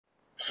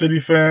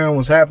City fam,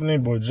 what's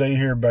happening? Boy Jay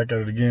here, back at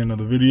it again,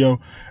 another video.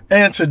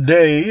 And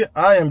today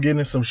I am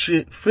getting some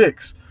shit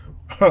fixed.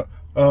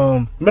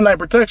 Midnight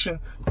protection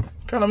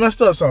kind of messed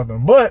up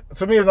something, but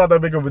to me it's not that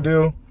big of a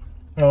deal.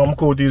 I'm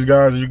cool with these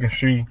guys, as you can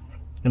see,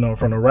 you know,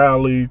 from the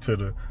rally to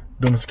the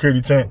doing the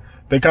security tent.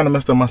 They kind of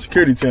messed up my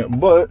security tent,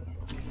 but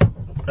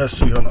let's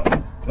see. Hold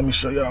on, let me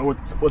show y'all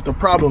what the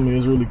problem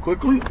is really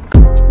quickly.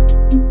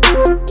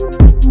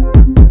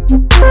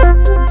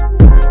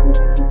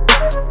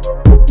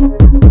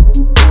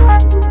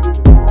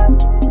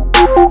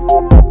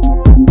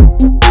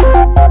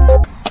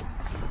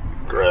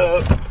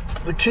 Grab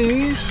the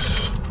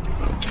keys.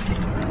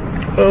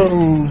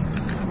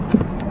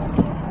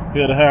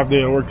 We had a half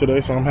day at work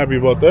today, so I'm happy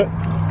about that.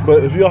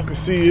 But if y'all can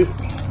see it,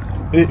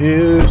 it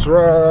is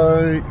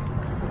right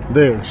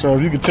there. So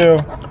if you can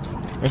tell,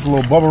 there's a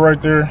little bubble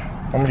right there.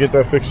 I'm gonna get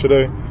that fixed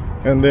today.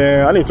 And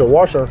then I need to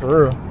wash her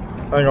for real. I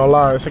ain't gonna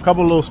lie, it's a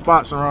couple little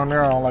spots around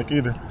there I don't like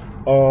either.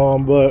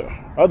 But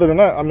other than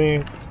that, I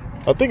mean,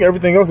 I think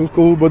everything else is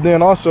cool. But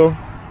then also,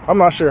 I'm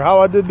not sure how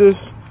I did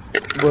this,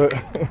 but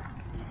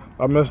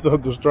I messed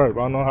up the stripe. I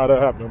don't know how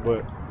that happened,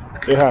 but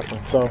it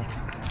happened. So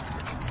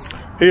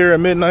here at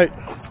midnight,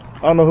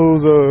 I don't know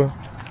whose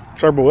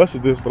Turbo S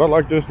is this, but I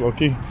like this low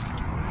key.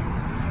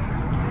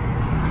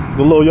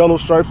 The little yellow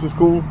stripes is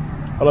cool.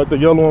 I like the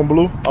yellow and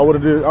blue. I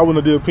wouldn't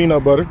have did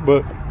peanut butter,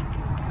 but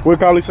we'll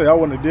probably say I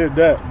wouldn't have did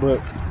that. But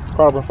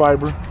carbon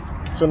fiber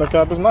center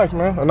cap is nice,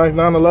 man. A nice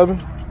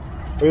 911.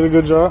 They did a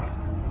good job.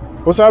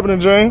 What's happening,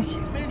 James? He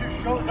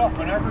just shows up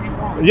whenever he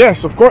wants.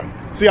 Yes, of course.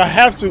 See, I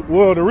have to.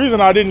 Well, the reason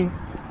I didn't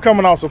come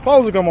when I was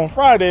supposed to come on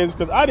Friday is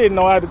because I didn't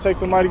know I had to take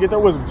somebody to get their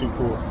wisdom teeth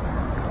pulled.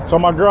 So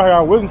my girl had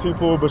her wisdom teeth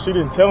pulled, but she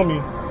didn't tell me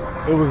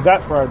it was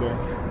that Friday.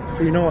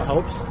 So you know what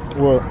helps?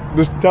 What?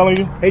 Just telling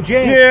you? Hey,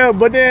 James. Yeah,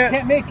 but then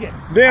Can't make it.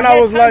 Then I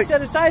was like,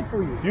 set aside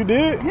for you. You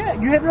did? Yeah,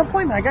 you have an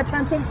appointment. I got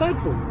time set aside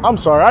for you. I'm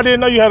sorry, I didn't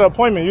know you had an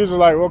appointment. You was just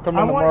like, well, come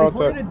in tomorrow.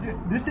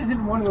 This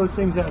isn't one of those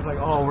things that was like,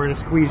 oh, we're gonna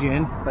squeeze you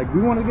in. Like,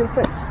 we want to get it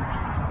fixed.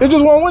 It's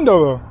just one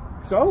window though.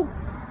 So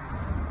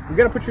you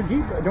gotta put your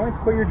Jeep. Don't you have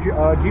to put your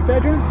Jeep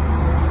badge in?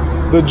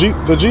 The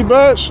Jeep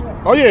badge?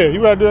 Yeah. Oh yeah, you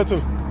gotta do that too.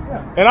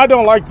 Yeah. And I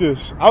don't like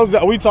this.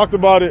 We talked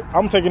about it.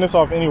 I'm taking this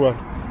off anyway.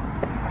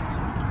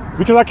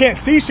 Because I can't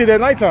see shit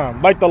at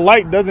nighttime. Like the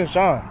light doesn't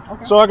shine.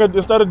 Okay. So I could,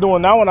 instead of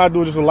doing that one, I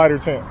do just a lighter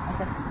tint.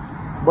 Okay.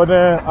 But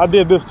then I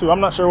did this too. I'm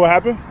not sure what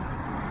happened.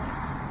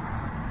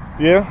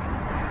 Yeah.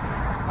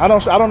 I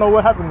don't know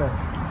what happened there.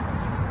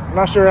 I'm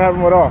not sure what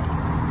happened at all.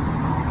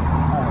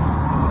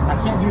 I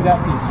can't do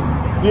that piece to you.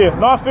 Yeah,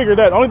 no, I figured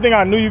that. The only thing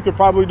I knew you could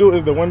probably do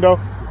is the window,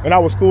 and I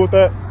was cool with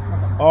that.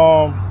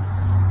 Okay.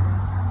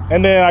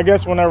 And then I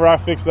guess whenever I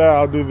fix that,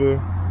 I'll do the.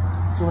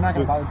 So we're not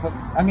gonna bother put.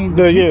 I mean,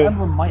 the Jeep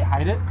emblem might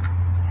hide it.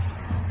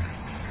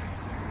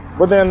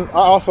 But then I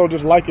also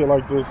just like it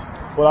like this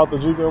without the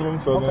Jeep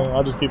emblem, so okay. Then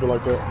I just keep it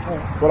like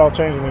that without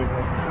changing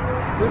anything.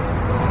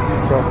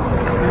 So,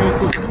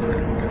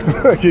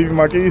 give you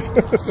my keys.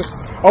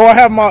 Oh, I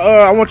have my.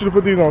 I want you to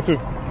put these on too,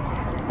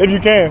 if you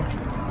can.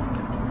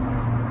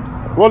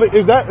 Well,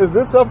 is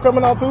this stuff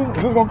coming out too?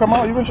 Is this gonna come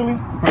out eventually?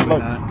 Probably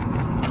not.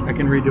 I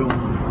can redo them.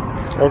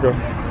 Okay.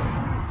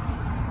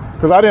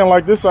 Because I didn't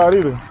like this side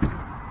either.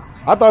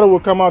 I thought it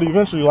would come out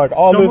eventually, like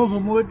all Some this. of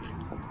them would.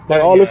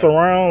 Like all this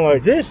around,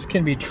 like this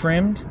can be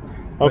trimmed.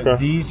 But okay.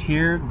 These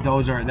here,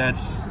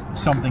 that's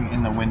something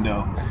in the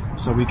window,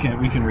 so we can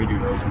redo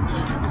those ones.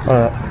 All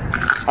right.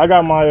 I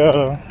got my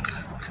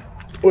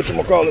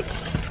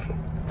whatchamacallits.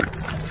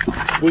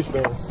 These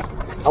things.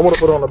 I want to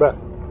put it on the back.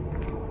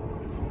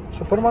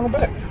 Should put them on the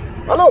back.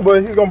 I know,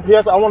 but he's gonna.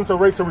 I wanted to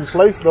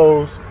replace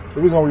those.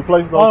 If he's gonna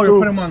replace those. Oh, too. you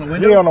put them on the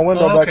window. Yeah, on the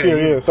window back okay. here.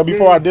 Yeah. So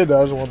before I did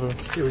that, I just wanted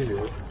to. Here we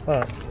do it. All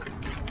right.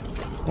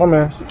 My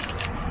man.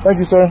 Thank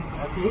you, sir.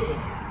 Absolutely.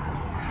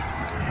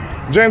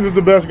 James is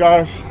the best,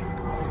 guys.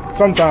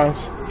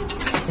 Sometimes.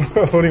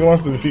 When he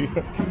wants to be.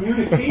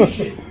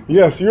 Communication.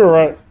 Yes, you're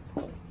right.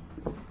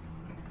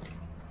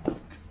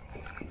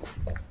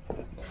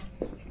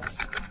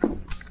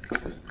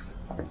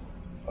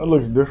 That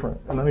looks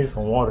different. And I need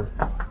some water.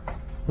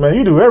 Man,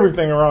 you do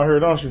everything around here,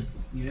 don't you?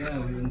 Yeah,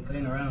 we've been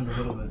playing around a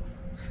little bit.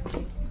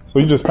 So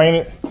you just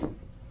painted?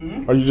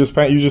 Hmm? Or you just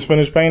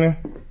finished painting?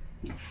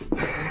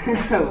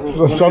 Well,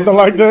 So, something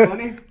like that?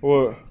 Funny?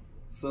 What?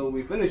 So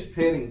we finished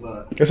painting,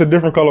 but It's a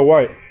different color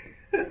white.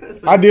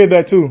 I did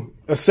that too.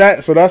 A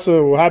satin. So that's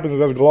what happens is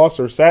that's gloss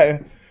or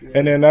satin,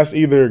 and then that's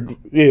either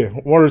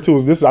one or two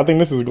is this. I think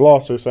this is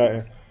gloss or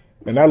satin,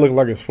 and that looks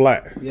like it's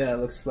flat. yeah, it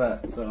looks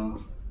flat.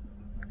 So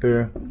Yeah,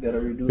 you gotta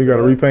redo. you got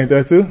to repaint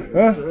that too. Yes,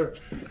 Huh? sir.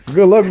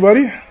 Good luck,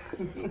 buddy.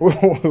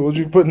 What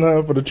you putting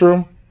for the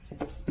trim?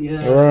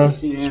 Yeah, Around,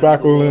 so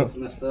spackle it's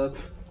messed up.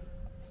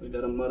 So we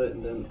gotta mud it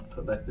and then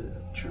put back the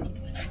trim.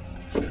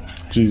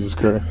 Jesus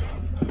Christ.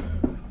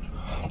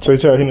 Say,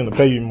 Chad, he need to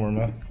pay you more,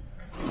 man.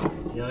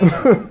 Yeah,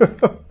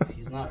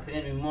 he's not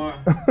paying me more.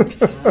 He's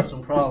gonna have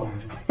some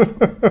problems.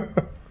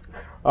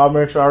 I'll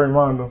make sure I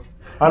remind him.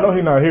 I know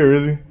he's not here,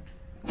 is he?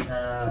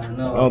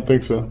 No. I don't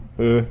think so.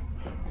 Yeah.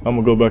 I'm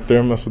gonna go back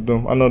there and mess with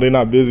them. I know they're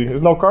not busy.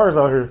 There's no cars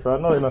out here, so I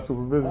know they're not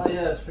super busy. Oh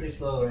yeah, it's pretty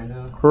slow right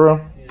now. For real?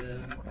 Yeah.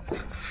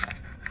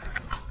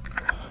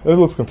 It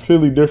looks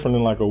completely different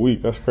in like a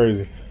week. That's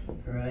crazy.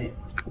 Right.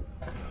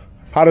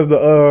 How does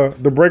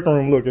the break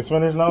room look? It's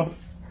finished now?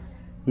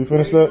 You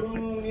finished that?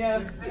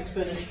 Yeah, it's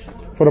finished.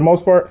 For the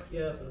most part?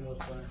 Yeah, for the most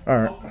part.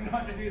 Alright.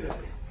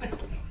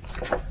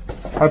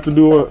 Have to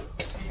do what?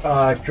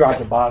 Drop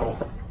the bottle.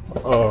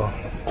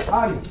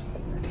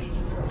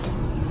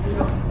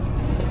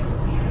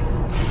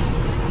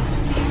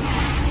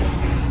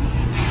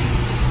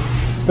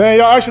 Dang,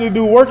 y'all actually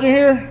do work in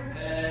here?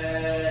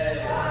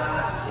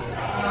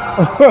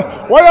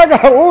 What I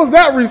got? What was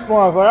that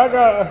response? Like I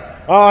got,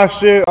 oh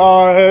shit,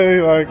 oh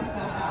hey, like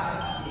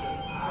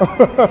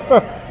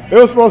it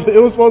was supposed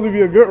to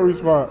be a good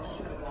response.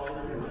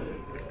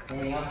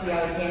 Hey, y'all see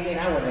how we came in?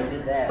 I wouldn't have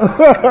did that.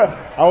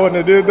 I wouldn't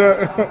have did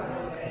that.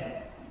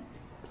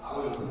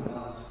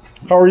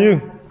 How are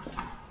you?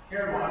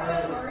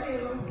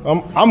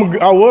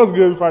 I was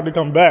good before I had to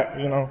come back,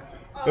 you know.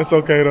 It's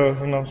okay though,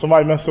 you know.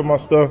 Somebody messed with my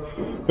stuff.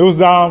 It was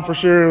down for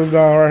sure. It was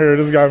down right here.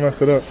 This guy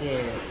messed it up.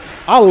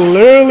 I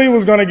literally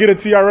was gonna get a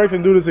TRX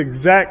and do this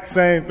exact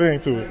same thing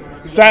to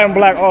it. Satin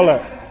black, all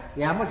that.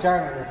 Yeah, I'm with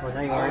Jart on this one.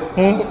 No, you weren't.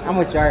 Hmm? I'm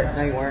with Jart.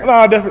 No, you weren't.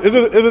 Nah, definitely. Is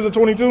it a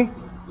 22?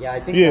 Yeah,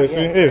 I think Yeah, so.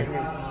 see,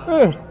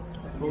 yeah.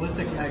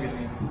 Ballistics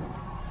magazine.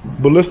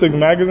 Ballistics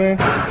magazine.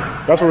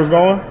 That's where it's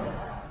going.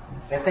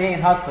 If they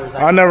ain't hustlers,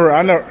 I never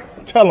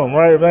tell them,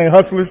 right? If they ain't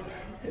hustlers.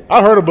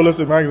 I heard of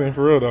Ballistic magazine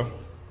for real though.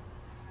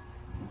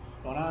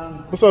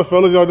 What's up,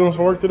 fellas? Y'all doing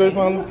some work today,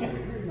 finally?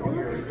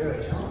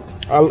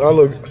 I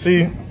look.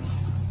 See, I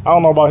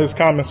don't know about his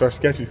comments are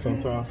sketchy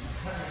sometimes.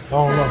 I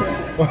don't know.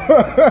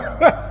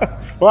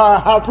 Well,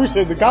 I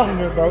appreciate the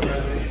compliment though.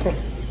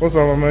 What's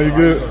up, my man? You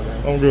good?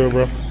 I'm good,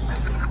 bro.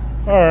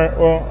 All right.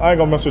 Well, I ain't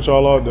gonna mess with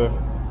y'all all day.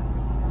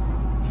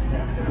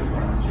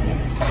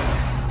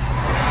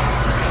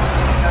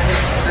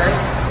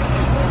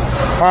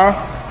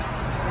 Huh?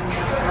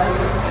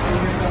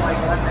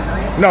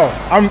 No,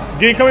 I'm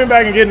coming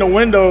back and getting the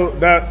window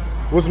that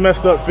was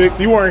messed up fixed.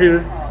 You weren't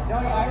here.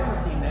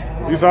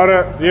 You saw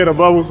that? Yeah, the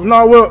bubbles.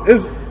 No, well,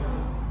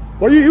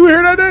 were you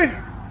here that day?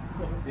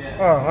 Yeah.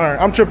 Oh, all right.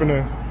 I'm tripping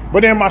in.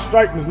 But then my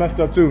stripe was messed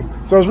up too.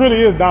 So it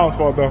really is Dom's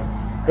fault though.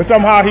 But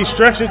somehow he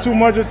stretched it too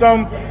much or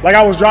something. Like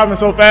I was driving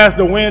so fast,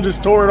 the wind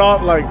just tore it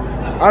off. Like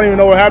I don't even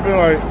know what happened.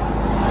 Like.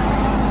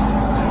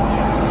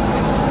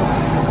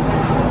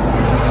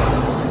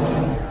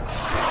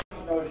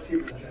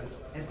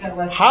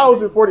 How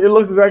is it 40? It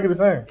looks exactly the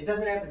same. It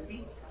doesn't have the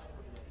seats.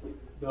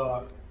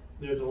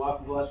 There's a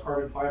lot less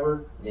carbon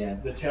fiber. Yeah.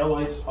 The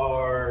taillights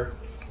are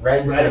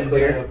red instead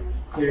clear. of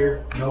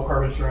clear. No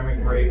carbon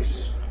ceramic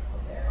brakes.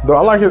 Though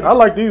I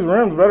like these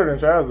rims better than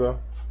Chaz though.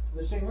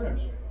 The same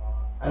rims.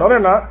 No, they're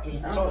not.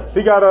 Just color.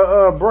 He got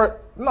a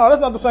no,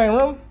 that's not the same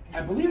rim.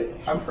 I believe it.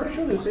 I'm pretty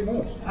sure they're the same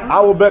ones. I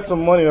will bet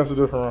some money that's a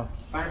different rim.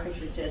 Fire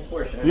picture Chaz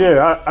Porsche. Right?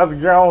 Yeah,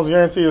 I almost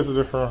guarantee it's a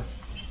different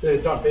rim.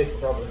 It's on Facebook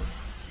probably.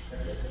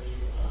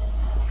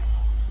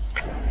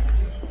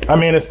 I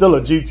mean, it's still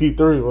a GT3,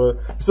 but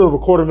it's still a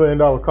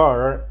 $250,000 car,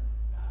 right?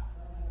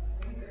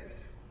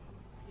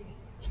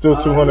 Still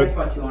 200.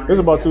 It's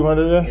about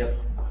 200, yeah. Yep.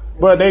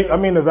 But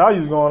the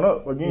value's going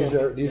up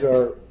again. These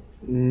are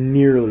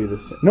nearly the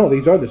same. No,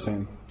 these are the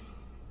same.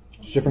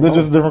 Just different. They're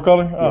just a different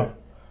color. Oh, yeah.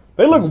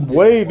 They look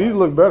these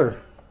look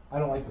better. I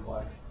don't like the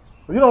black.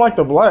 You don't like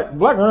the black?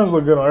 Black rims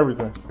look good on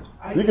everything.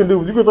 You can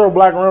throw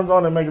black rims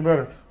on and make it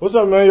better. What's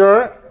up, man? You all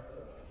right?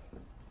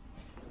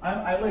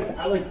 I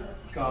like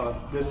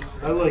this.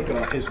 I like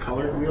his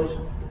colored wheels.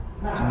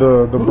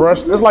 The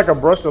brushed. It's like a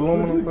brushed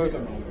aluminum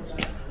thing.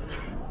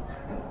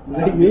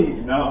 Maybe.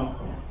 No.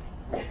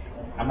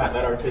 I'm not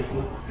that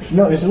artistic.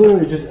 No, it's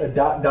literally just a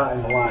dot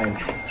in the line.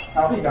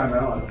 I'll be done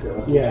now.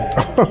 Yeah.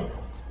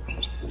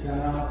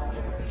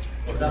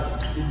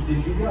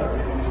 Did you go?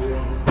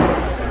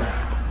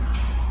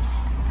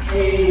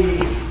 Hey.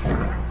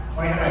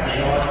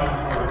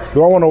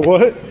 Do I want to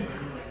what?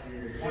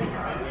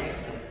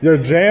 Your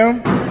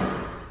jam?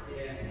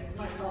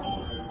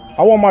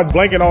 I want my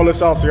blanket all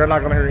this out so you're not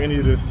going to hear any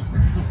of this.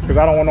 Because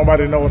I don't want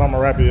nobody to know what I'm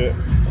going to rap it yet.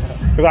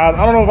 Because I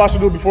don't know if I should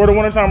do it before the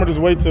winter time or just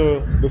wait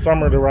till the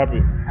summer to wrap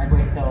it. I'd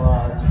wait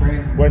till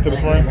spring. Wait till the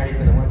spring? Ready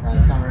for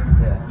the summer.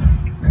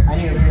 Yeah. I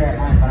need to rewrite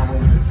mine, but I'm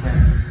waiting for the spring.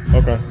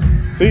 Okay.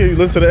 See, you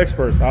listen to the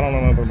experts. I don't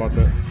know nothing about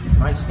that.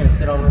 Mine's just going to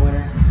sit over the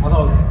winter.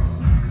 Although...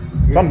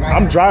 So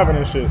I'm driving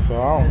and shit,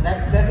 so I don't... So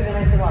that's the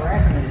nice thing about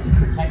rapping is it's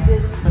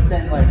protected, but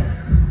then like...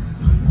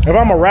 If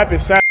I'm a rap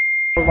it,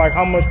 like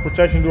how much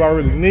protection do I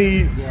really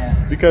need? Yeah.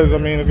 Because, I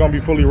mean, it's going to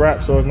be fully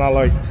wrapped, so it's not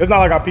like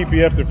I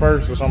PPF'd it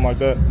first or something like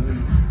that.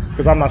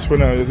 Because I'm not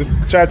splitting it. This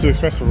chat too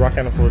expensive. I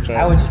can't afford chat.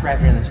 I would just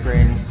wrap it in the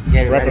spring.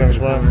 Get it wrap ready it in for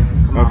the the spring.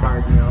 summer. Come on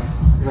hard, you know.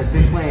 Like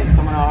big plans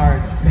coming out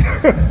hard.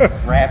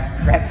 Rap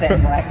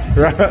satin black.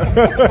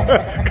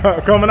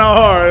 Coming out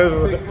hard.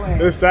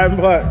 It's satin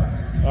black.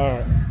 All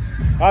right.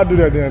 I'll do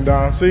that then,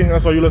 Dom. See,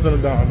 that's why you listen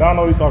to Dom. Dom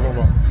know what he's talking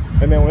about.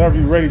 And then whenever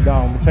you're ready,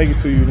 Dom, we'll take it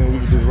to you, and then we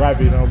can just rap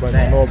it and nobody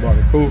don't know about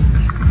it. Cool?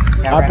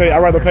 I'd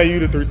rather pay you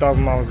the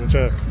 $3,000 in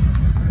check.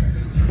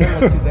 It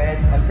wasn't too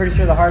bad. I'm pretty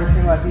sure the hardest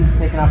thing might be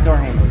taking off door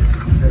handles.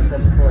 As I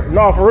said before.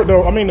 No, for real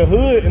though. I mean, the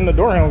hood and the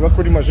door handles, that's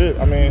pretty much it.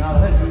 I mean, No,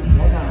 the hood's easy.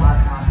 I've done a lot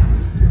of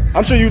times.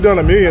 I'm sure you've done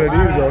a million of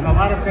these, A though.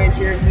 lot of Grand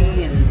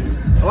Cherokee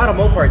and a lot of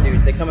Mopar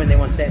dudes, they come in, they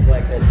want satin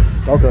like this.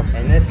 Okay.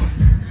 And this,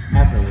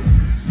 effortless.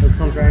 This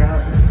comes right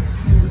out.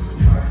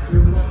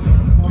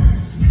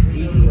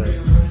 Easy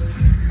hood.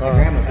 My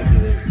grandma could do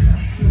this.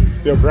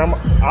 Your grandma,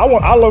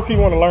 I low-key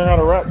want to learn how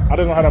to rap. I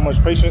just don't have that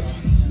much patience.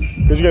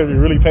 Because you got to be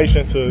really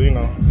patient to, you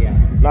know,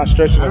 not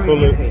stretching and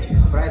pull it. I don't have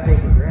patience, but I have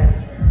patience for rap.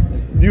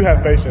 You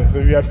have patience.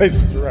 If you have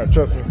patience to rap,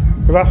 trust me.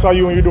 Because I saw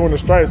you when you're doing the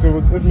stripes.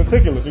 It's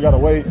meticulous. You got to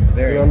wait. You got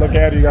to look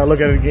at it. You got to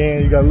look at it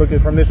again. You got to look at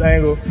it from this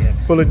angle. Yeah.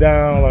 Pull it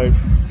down. Like,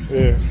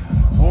 yeah.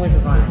 Only for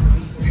vinyl.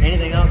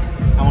 Anything else,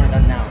 I want it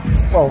done now.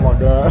 Oh, my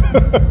God.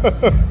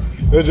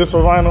 It's just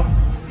for vinyl?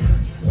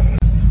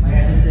 I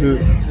just did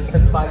this. Just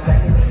took 5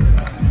 seconds.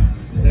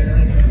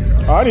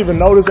 I didn't even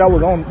notice that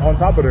was on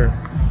top of there.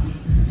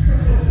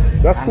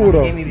 That's cool,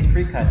 though. He gave me these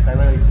pre-cuts, so I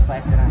literally just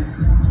slapped it on.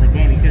 Like,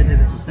 damn, he could have did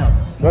this himself.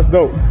 That's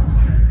dope.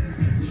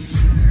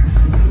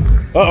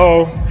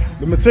 Uh-oh.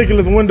 The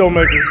meticulous window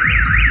maker.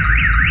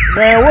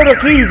 Man, where the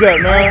keys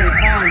at, man? Every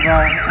time, bro.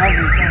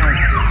 Every time.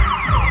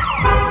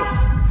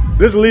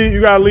 This lead,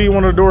 you gotta leave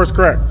one of the doors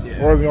cracked.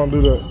 Yeah. Or is he gonna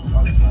do that?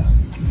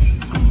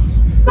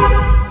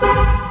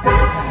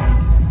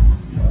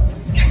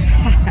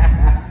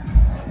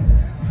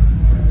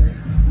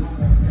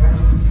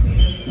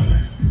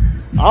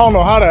 I don't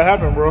know how that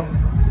happened, bro.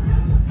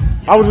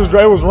 I was just,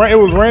 it was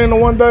raining the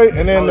one day,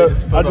 and then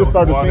I just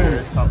started seeing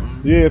it.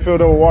 Yeah, it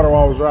filled up with water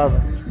while I was driving.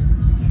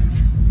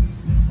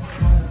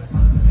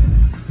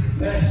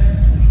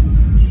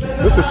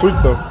 This is sweet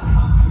though.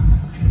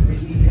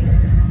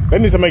 They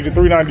need to make the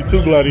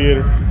 392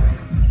 Gladiator.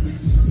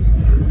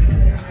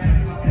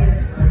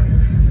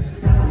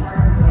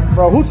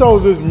 Bro, who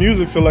chose this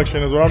music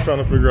selection is what I'm trying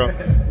to figure out.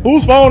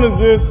 Whose phone is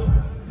this?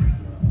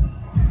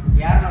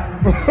 Yeah,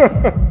 I don't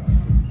know.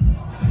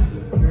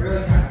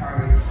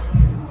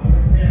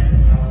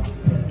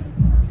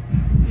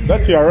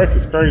 That TRX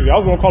is crazy. I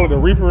was gonna call it the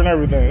Reaper and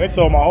everything. They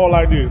sold my whole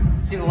idea.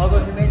 See the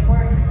logos you made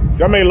for it?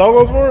 Y'all made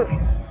logos for it?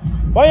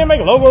 Why you ain't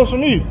make logos for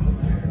me?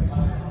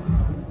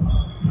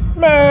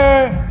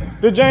 Man,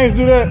 did James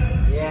do that?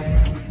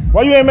 Yeah.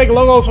 Why you ain't make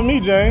logos for me,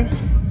 James?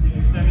 Did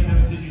you send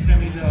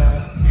me the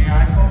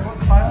AI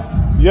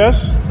file?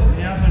 Yes.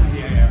 Yeah, I'll send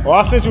you the AI. Well,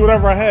 I sent you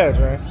whatever I had,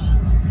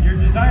 James. Your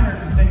designer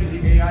can send you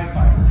the AI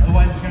file.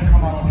 Otherwise, it's gonna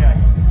come out okay.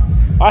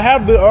 I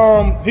have the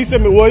he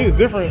sent me it's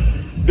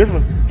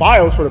different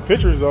files for the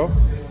pictures though.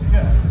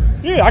 Yeah.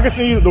 Yeah, I can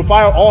send you the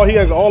file. He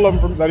has all of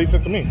them that he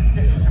sent to me.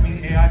 Yeah, just send me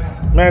the AI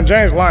file. Man,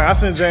 James lying. I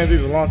sent James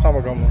these a long time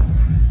ago, man.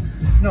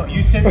 No,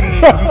 you sent me.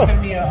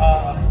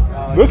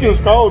 This is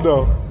cold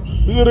though.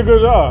 You did a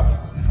good job.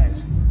 Thanks.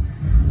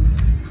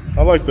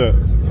 I like that.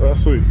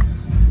 That's sweet.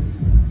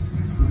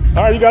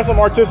 All right, you got some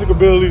artistic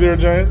ability there,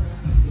 James.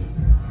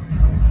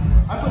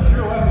 I put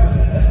 0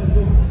 evidence. That's from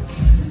Google.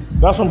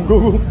 That's from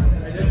Google.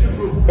 That's from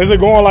Google. Is it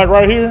going like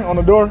right here on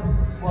the door?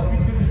 Well, he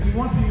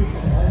wants to use the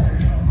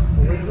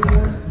original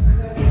one.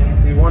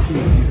 He wants to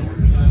use these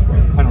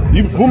ones. I don't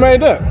know. Who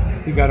made that?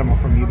 He got them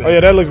from eBay. Oh yeah,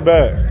 that looks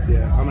bad.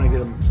 Yeah, I'm gonna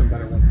get him some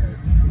better ones.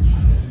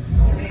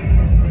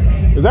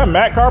 Is that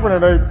matte carbon or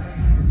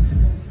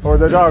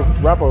did y'all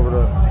wrap over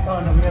there?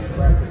 Oh no, we have to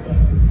wrap this up.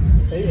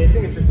 I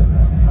think it's just a.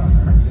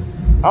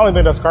 I don't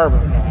think that's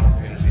carbon.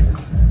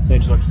 It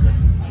just looks good.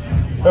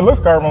 It looks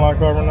carbon like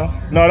carbon though.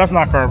 No, that's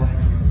not carbon.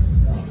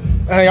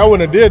 Dang, I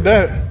wouldn't have did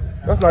that.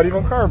 That's not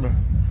even carbon.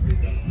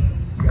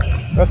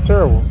 That's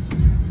terrible.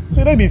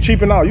 See, they be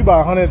cheaping out. You buy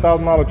a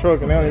 $100,000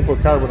 truck and they don't even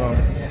put carbon on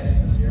it.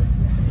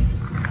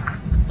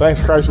 Thanks,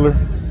 Chrysler.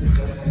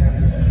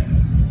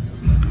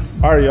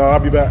 All right, y'all. I'll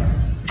be back.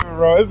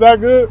 Bro, is that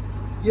good?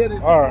 Get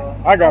it. All right,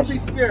 I got you.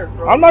 Don't be scared,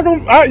 bro. I'm not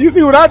gonna. You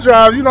see what I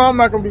drive? You know I'm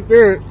not gonna be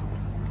scared.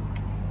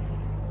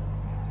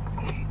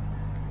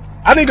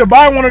 I need to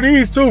buy one of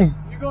these too.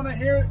 You're gonna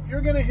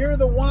hear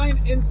the whine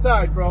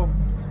inside, bro.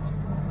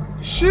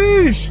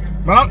 Sheesh.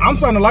 Man, I'm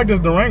starting to like this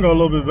Durango a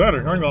little bit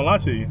better. I ain't gonna lie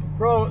to you.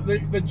 Bro,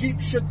 the Jeep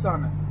shits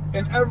on it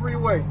in every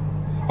way.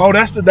 Oh,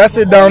 that's it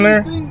down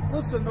there.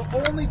 Listen, the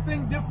only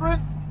thing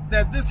different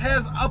that this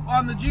has up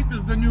on the Jeep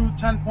is the new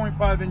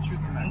 10.5-inch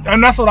Connect.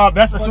 And that's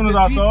as soon as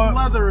I saw it. The Jeep's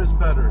leather is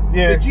better.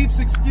 Yeah. The Jeep's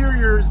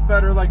exterior is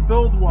better, like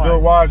build-wise.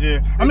 Build-wise,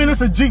 yeah. I mean,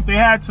 it's a Jeep. They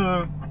had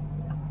to.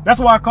 That's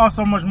why it cost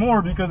so much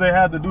more, because they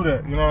had to do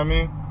that. You know what I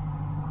mean?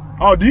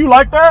 Oh, do you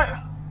like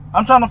that?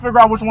 I'm trying to figure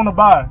out which one to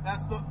buy.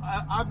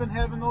 I've been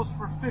having those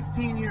for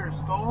 15 years.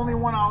 The only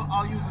one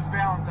I'll use is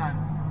Valentine.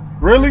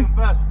 Really? They're the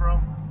best, bro.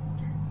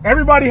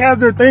 Everybody has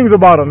their things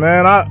about them,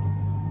 man. I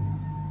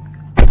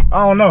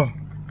don't know.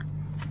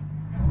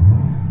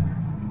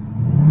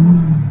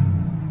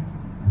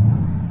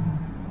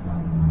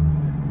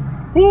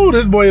 Ooh,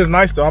 this boy is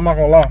nice though. I'm not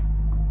gonna lie.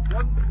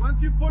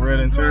 Once you put Red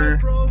it in interior,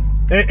 drive, bro,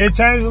 it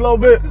changed a little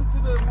bit. listen to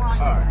the whine.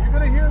 Right. You're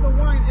gonna hear the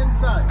whine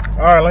inside.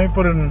 All right, let me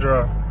put it in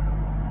drive.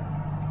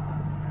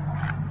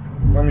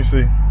 Let me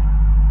see.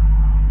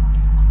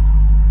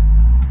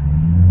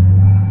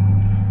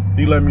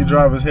 He let me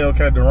drive his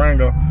Hellcat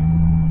Durango.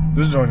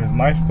 This joint is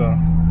nice though.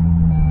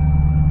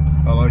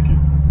 I like it.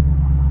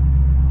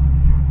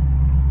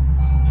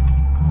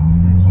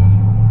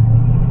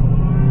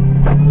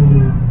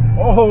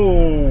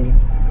 Oh,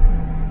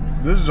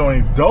 this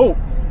joint dope.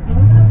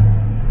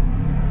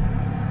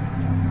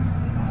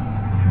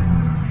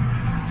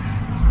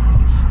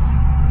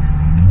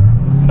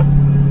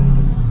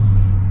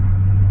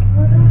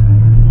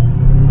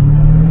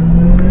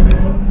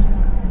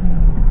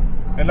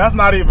 And that's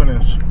not even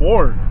in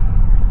sport.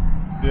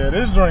 Yeah,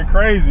 this joint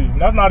crazy.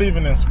 That's not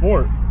even in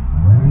sport.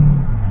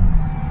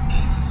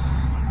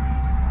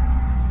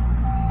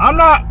 I'm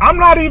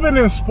not even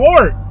in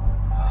sport.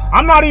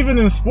 I'm not even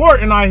in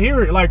sport and I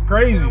hear it like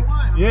crazy.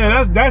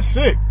 Yeah, that's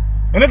sick.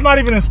 And it's not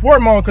even in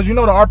sport mode because you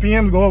know the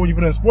RPMs go up when you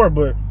put it in sport,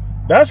 but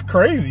that's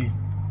crazy.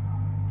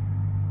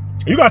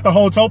 You got the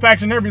whole toe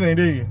patch and everything,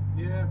 do you?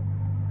 Yeah.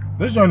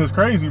 This joint is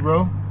crazy,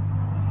 bro.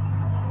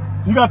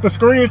 You got the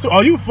screens.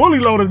 Oh, you fully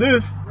loaded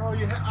this. Bro,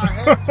 I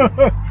had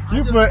to.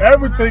 You put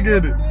everything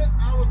in it.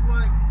 I was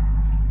like,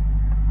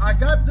 I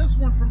got this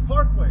one from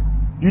Parkway.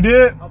 You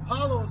did?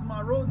 Apollo was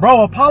my road.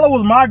 Bro, Apollo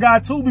was my guy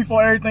too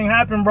before everything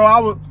happened,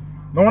 bro.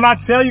 When I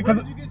tell you, Where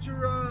because did you get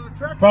your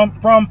track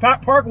from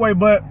Parkway,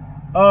 but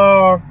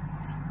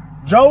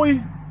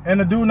Joey and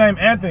the dude named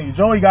Anthony,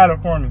 Joey got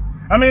it for me.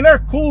 I mean, they're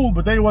cool,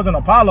 but they wasn't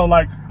Apollo.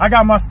 Like, I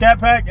got my Scat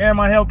Pack and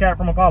my Hellcat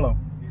from Apollo.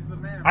 He's the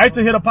man. I used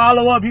to hit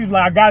Apollo up. He's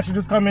like, I got you.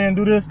 Just come in and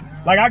do this.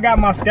 Like, I got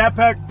my Scat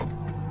Pack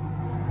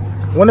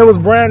when it was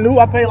brand new.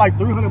 I paid like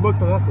 $300 a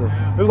month for it.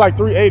 It was like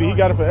 $380. He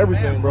got it for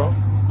everything, bro.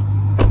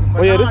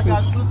 But yeah, this is.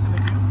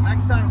 Listen,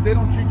 next time they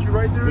don't treat you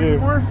right there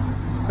anymore.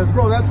 Because,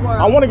 bro, that's why.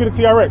 I want to get a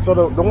TRX. So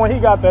the one he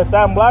got, that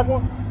satin black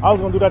one, I was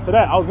going to do that to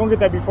that. I was going to get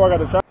that before I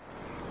got the truck.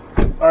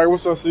 All right,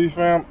 what's up, C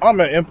fam? I'm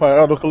at Empire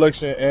Auto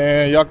Collection,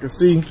 and y'all can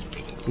see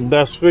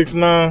that's fixed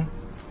now.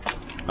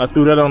 I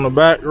threw that on the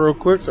back real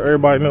quick so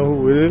everybody know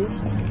who it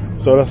is.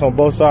 So that's on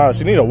both sides.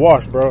 You need a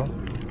wash, bro.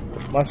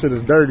 My shit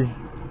is dirty.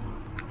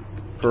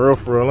 For real,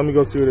 for real. Let me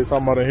go see what they're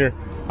talking about in here.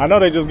 I know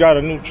they just got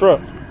a new truck.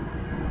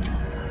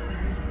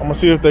 I'm gonna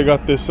see if they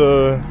got this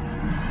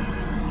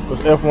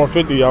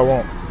F150 y'all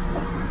want.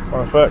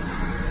 Matter of fact,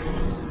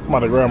 I'm about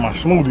to grab my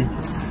smoothie.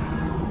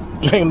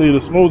 Can't leave the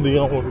smoothie. You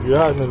don't want to get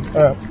hot in the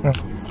tap.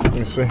 Let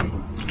me see.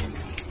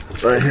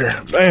 Right here.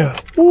 Bam.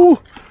 Woo.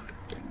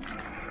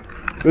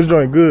 This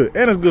joint good.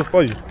 And it's good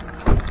for you.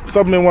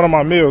 Something in one of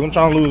my meals. I'm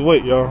trying to lose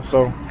weight, y'all.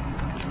 So,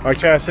 like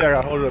Chad said, I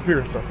gotta hold it up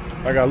here. So,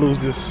 I gotta lose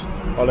this,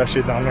 all that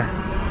shit down there.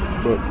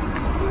 But.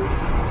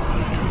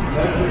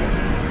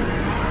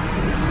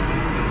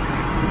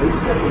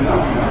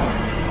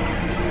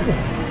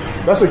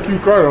 That's a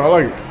cute car, though. I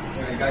like it. I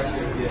got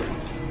you.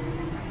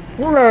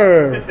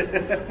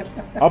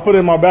 I'll put it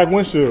in my back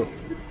windshield.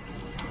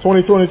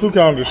 2022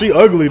 calendar. She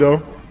ugly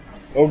though.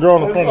 Old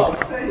girl in the front.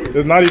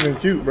 It's not even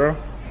cute, bro.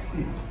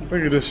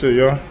 Look at this shit,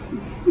 y'all.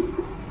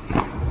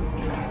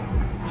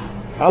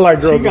 I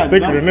like girls that's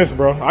thicker than this,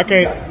 bro. I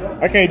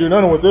can't do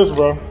nothing with this,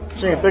 bro.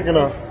 She ain't thick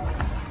enough.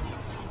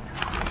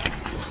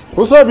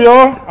 What's up,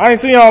 y'all? I ain't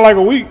seen y'all in like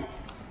a week.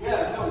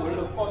 Yeah, no, where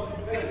the fuck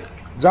you been?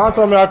 John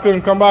told me I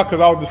couldn't come by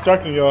because I was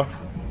distracting y'all.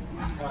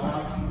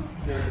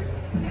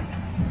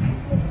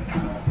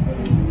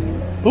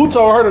 Who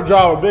told her to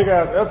drive a big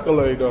ass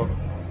Escalade though?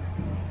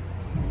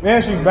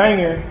 Man, she's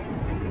banging.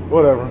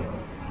 Whatever.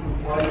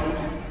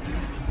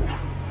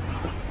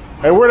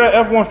 Hey, where that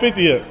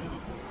F-150 at?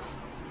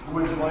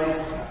 Which Mike?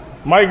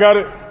 Mike got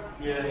it?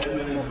 Yeah, him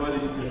and his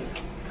buddies did.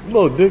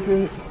 Little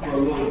dickhead. For a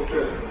little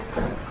trip.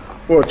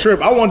 For a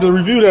trip. I wanted to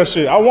review that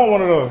shit. I want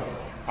one of those.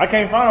 I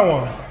can't find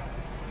one.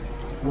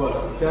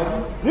 What?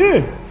 Kevin?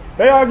 Yeah.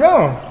 They all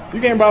gone. You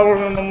can't buy one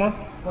of them no more.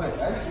 Wait,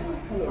 actually?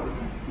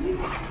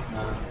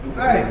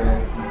 Hey,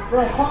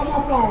 bro, call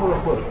my phone real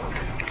quick.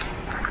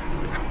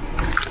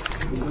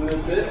 Isn't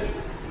this it?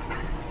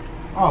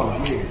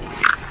 Oh, yeah.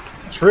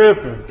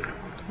 Tripping.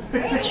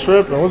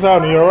 Tripping. What's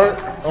happening? You alright?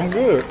 I'm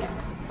good.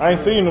 I ain't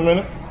seen you in a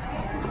minute.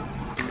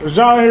 Is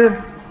John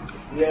here?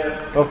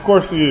 Yeah. Of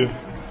course he is.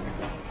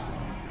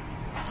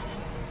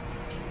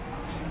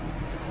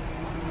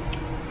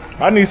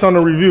 I need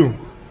something to review.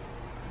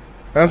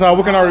 That's how,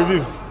 what can I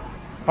review?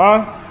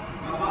 Huh?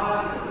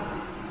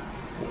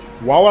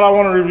 Why would I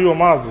want to review a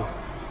Mazda?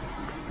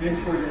 This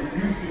for your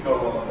use to go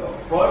on though.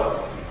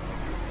 What?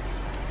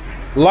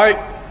 Like,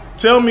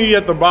 tell me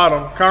at the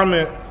bottom,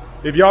 comment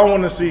if y'all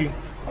want to see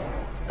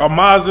a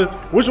Mazda.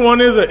 Which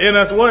one is it?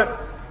 NS what?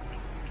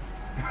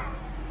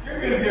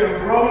 You're gonna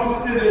get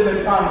roasted in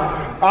the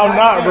comments. I'm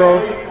not, bro.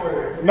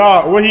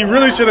 Nah, what he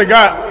really should have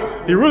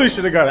got, he really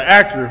should have got an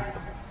Acura.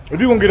 If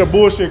you gonna get a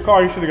bullshit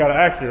car, he should have got an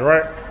Acura,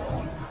 right?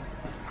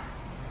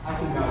 I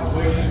cannot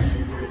wait for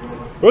you, bro.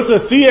 What's a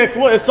CX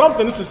what? It's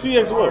something. It's a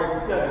CX what?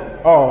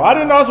 Oh, I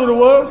didn't know that's what it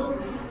was.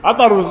 I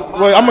thought it was.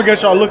 Wait, I'm gonna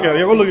get y'all to look at it.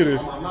 Yeah, go look at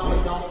this.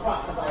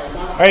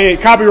 Hey,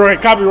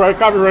 copyright.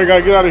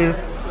 Gotta get out of here.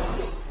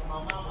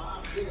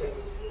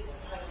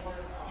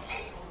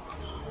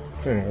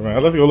 Damn,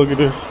 man, let's go look at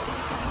this.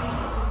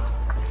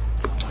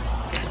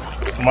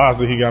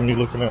 Mazda he got me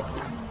looking at.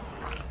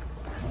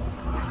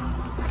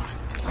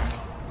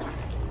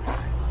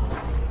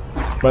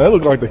 Man, that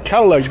look like the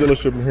Cadillac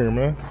dealership in here,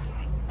 man.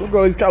 Look at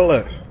all these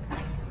Cadillacs.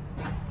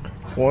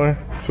 1,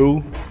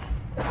 2,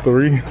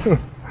 3,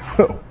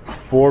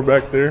 4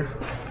 back there.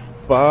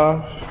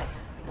 5,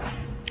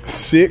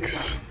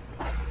 6,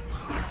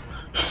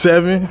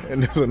 7,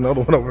 and there's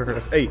another one over here.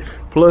 That's 8.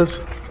 Plus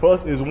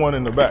is one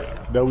in the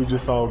back that we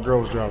just saw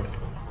girls driving.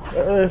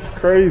 That's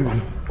crazy.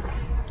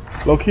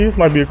 Low key, this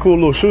might be a cool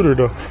little shooter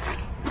though.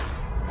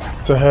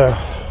 To have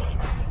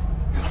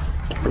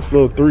this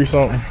little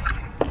 3-something,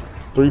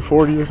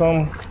 340 or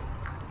something.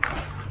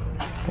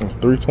 It's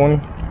 320.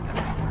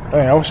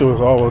 Dang, I wish it was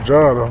all-wheel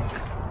drive though.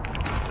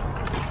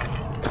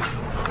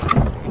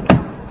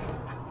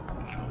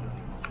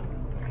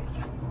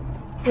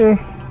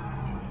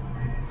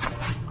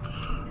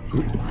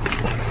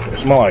 It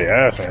smells like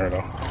ass in here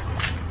though.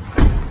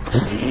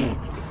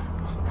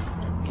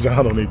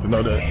 John don't need to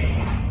know that.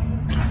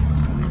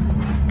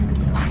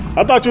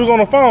 I thought you was on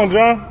the phone,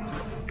 John.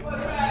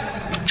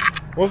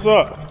 What's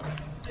up?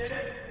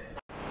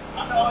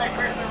 I'm the only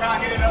person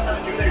around here that knows how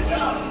to do their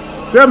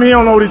job. Tell me he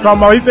don't know what he's talking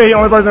about. He said he the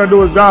only person that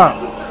do his job.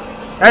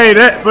 Hey,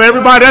 that for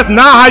everybody, that's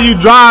not how you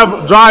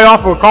drive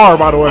off a car,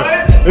 by the way.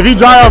 If you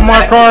drive off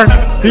my car,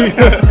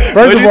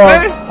 first of all,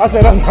 I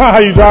said that's not how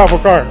you drive a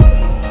car.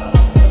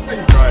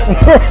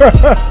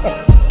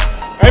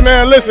 Hey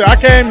man, listen, I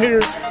came here.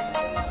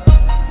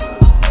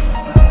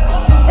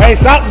 Hey,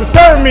 stop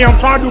disturbing me. I'm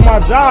trying to do my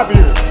job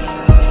here.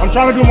 I'm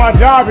trying to do my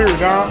job here,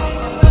 John.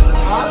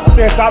 I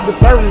said stop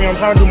disturbing me. I'm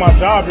trying to do my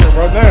job here,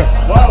 bro. Damn.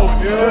 Whoa,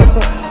 dude.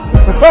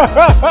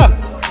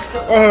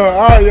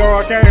 Alright, y'all,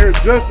 I came here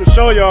just to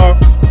show y'all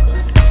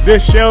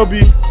this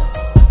Shelby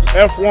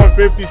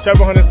F150,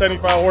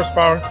 775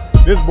 horsepower.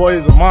 This boy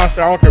is a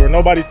monster. I don't care what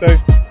nobody say.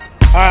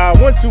 I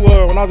went to,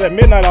 when I was at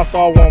midnight, I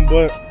saw one,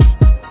 but,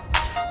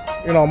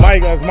 you know,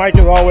 Mike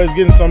is always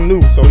getting something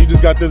new, so he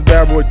just got this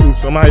bad boy too,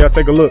 so now y'all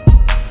take a look.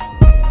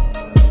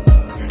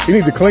 He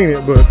needs to clean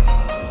it, but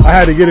I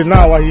had to get it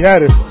now while he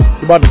had it.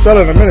 He's about to sell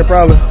it in a minute,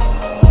 probably.